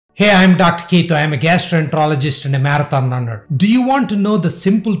Hey, I'm Dr. Kethu. I'm a gastroenterologist and a marathon runner. Do you want to know the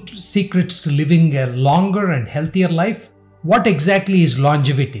simple secrets to living a longer and healthier life? What exactly is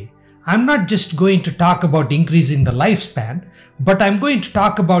longevity? I'm not just going to talk about increasing the lifespan, but I'm going to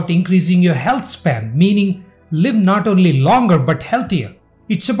talk about increasing your health span, meaning live not only longer but healthier.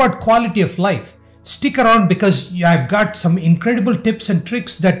 It's about quality of life. Stick around because I've got some incredible tips and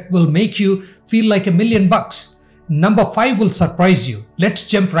tricks that will make you feel like $1,000,000. Number 5 will surprise you. Let's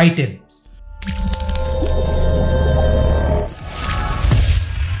jump right in.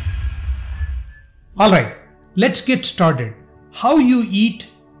 Alright, let's get started. How you eat,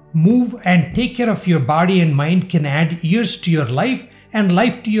 move and take care of your body and mind can add years to your life and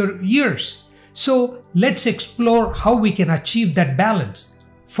life to your years. So let's explore how we can achieve that balance.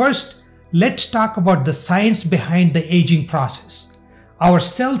 First, let's talk about the science behind the aging process. Our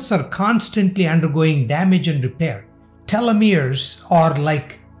cells are constantly undergoing damage and repair. Telomeres are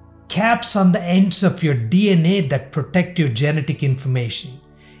like caps on the ends of your DNA that protect your genetic information.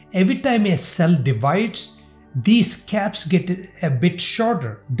 Every time a cell divides, these caps get a bit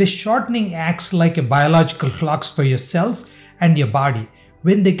shorter. This shortening acts like a biological clock for your cells and your body.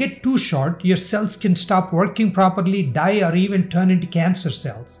 When they get too short, your cells can stop working properly, die, or even turn into cancer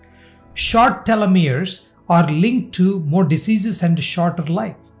cells. Short telomeres are linked to more diseases and a shorter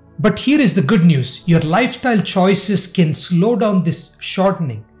life. But here is the good news. Your lifestyle choices can slow down this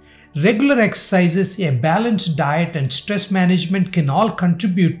shortening. Regular exercises, a balanced diet, and stress management can all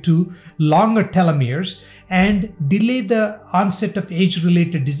contribute to longer telomeres and delay the onset of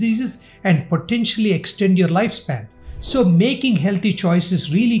age-related diseases and potentially extend your lifespan. So making healthy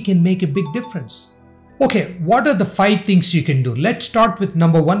choices really can make a big difference. Okay, what are the 5 things you can do? Let's start with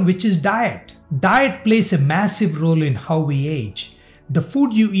number 1, which is diet. Diet plays a massive role in how we age. The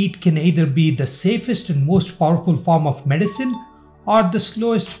food you eat can either be the safest and most powerful form of medicine or the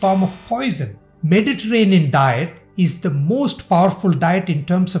slowest form of poison. Mediterranean diet is the most powerful diet in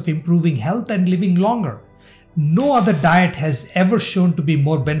terms of improving health and living longer. No other diet has ever shown to be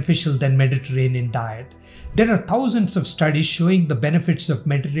more beneficial than Mediterranean diet. There are thousands of studies showing the benefits of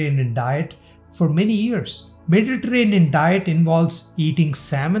Mediterranean diet for many years. Mediterranean diet involves eating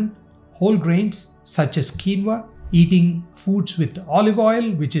salmon, whole grains such as quinoa, eating foods with olive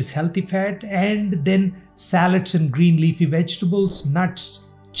oil, which is healthy fat, and then salads and green leafy vegetables, nuts,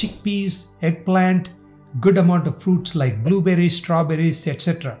 chickpeas, eggplant, good amount of fruits like blueberries, strawberries,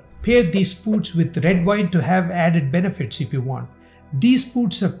 etc. Pair these foods with red wine to have added benefits if you want. These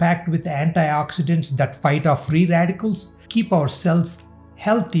foods are packed with antioxidants that fight off free radicals, keep our cells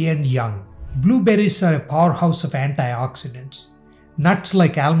healthy and young. Blueberries are a powerhouse of antioxidants. Nuts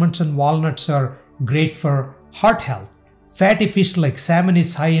like almonds and walnuts are great for heart health. Fatty fish like salmon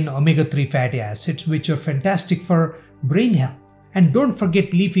is high in omega-3 fatty acids, which are fantastic for brain health. And don't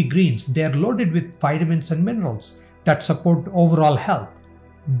forget leafy greens. They are loaded with vitamins and minerals that support overall health.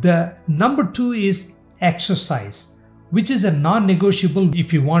 The number 2 is exercise, which is a non-negotiable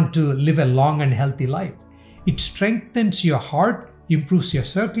if you want to live a long and healthy life. It strengthens your heart, improves your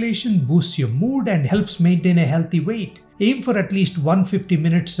circulation, boosts your mood, and helps maintain a healthy weight. Aim for at least 150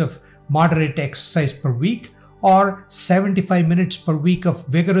 minutes of moderate exercise per week or 75 minutes per week of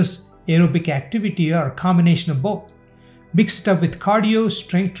vigorous aerobic activity or a combination of both. Mix it up with cardio,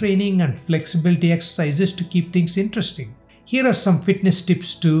 strength training, and flexibility exercises to keep things interesting. Here are some fitness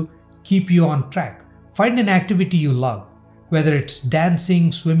tips to keep you on track. Find an activity you love, whether it's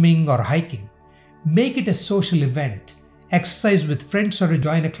dancing, swimming, or hiking. Make it a social event. Exercise with friends or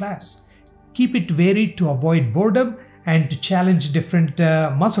join a class. Keep it varied to avoid boredom and to challenge different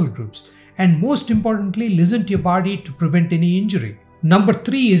muscle groups. And most importantly, listen to your body to prevent any injury. Number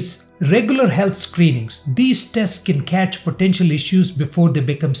 3 is regular health screenings. These tests can catch potential issues before they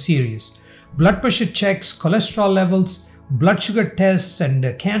become serious. Blood pressure checks, cholesterol levels, blood sugar tests,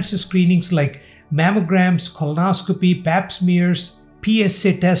 and cancer screenings like mammograms, colonoscopy, pap smears,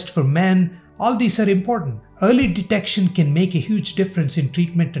 PSA test for men, all these are important. Early detection can make a huge difference in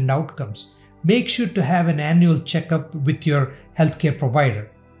treatment and outcomes. Make sure to have an annual checkup with your healthcare provider.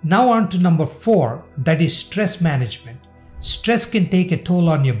 Now on to number 4, that is stress management. Stress can take a toll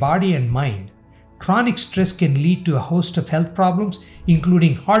on your body and mind. Chronic stress can lead to a host of health problems,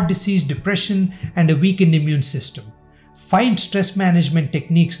 including heart disease, depression, and a weakened immune system. Find stress management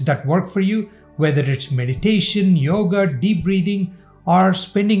techniques that work for you, whether it's meditation, yoga, deep breathing, or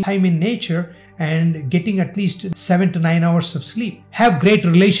spending time in nature and getting at least 7 to 9 hours of sleep. Have great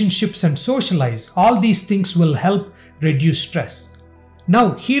relationships and socialize. All these things will help reduce stress.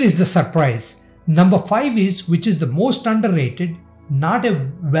 Now, here is the surprise. Number 5 is, which is the most underrated, not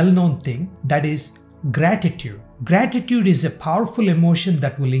a well-known thing, that is gratitude. Gratitude is a powerful emotion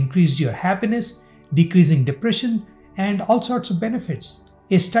that will increase your happiness, decreasing depression, and all sorts of benefits.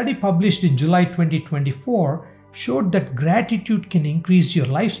 A study published in July 2024 showed that gratitude can increase your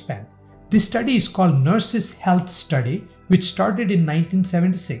lifespan. This study is called Nurses' Health Study, which started in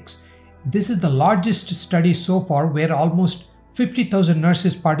 1976. This is the largest study so far, where almost 50,000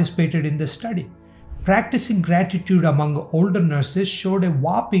 nurses participated in the study. Practicing gratitude among older nurses showed a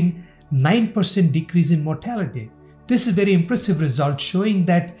whopping 9% decrease in mortality. This is a very impressive result, showing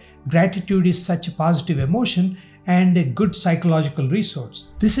that gratitude is such a positive emotion and a good psychological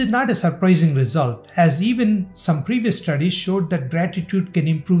resource. This is not a surprising result, as even some previous studies showed that gratitude can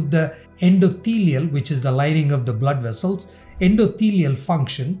improve the endothelial, which is the lining of the blood vessels, endothelial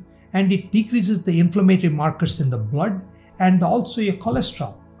function, and it decreases the inflammatory markers in the blood and also your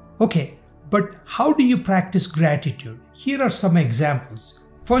cholesterol. Okay, but how do you practice gratitude? Here are some examples.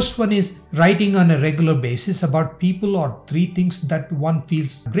 First one is writing on a regular basis about people or 3 things that one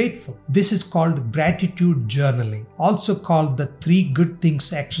feels grateful. This is called gratitude journaling, also called the 3 good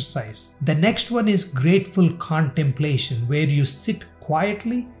things exercise. The next one is grateful contemplation, where you sit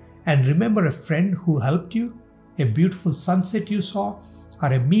quietly and remember a friend who helped you, a beautiful sunset you saw,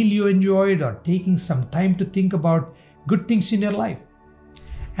 or a meal you enjoyed, or taking some time to think about good things in your life.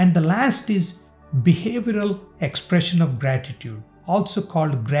 And the last is behavioral expression of gratitude, also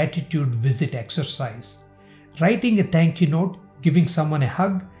called gratitude visit exercise. Writing a thank you note, giving someone a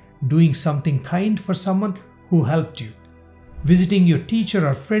hug, doing something kind for someone who helped you, visiting your teacher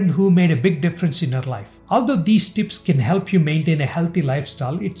or friend who made a big difference in your life. Although these tips can help you maintain a healthy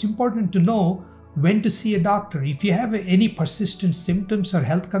lifestyle, it's important to know when to see a doctor. If you have any persistent symptoms or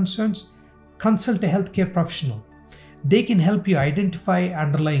health concerns, consult a healthcare professional. They can help you identify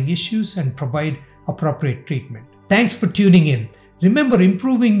underlying issues and provide appropriate treatment. Thanks for tuning in. Remember,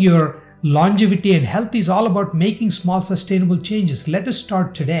 improving your longevity and health is all about making small sustainable changes. Let us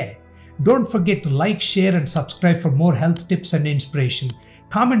start today. Don't forget to like, share, and subscribe for more health tips and inspiration.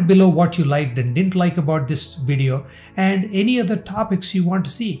 Comment below what you liked and didn't like about this video and any other topics you want to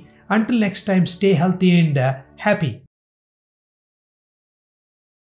see. Until next time, stay healthy and happy.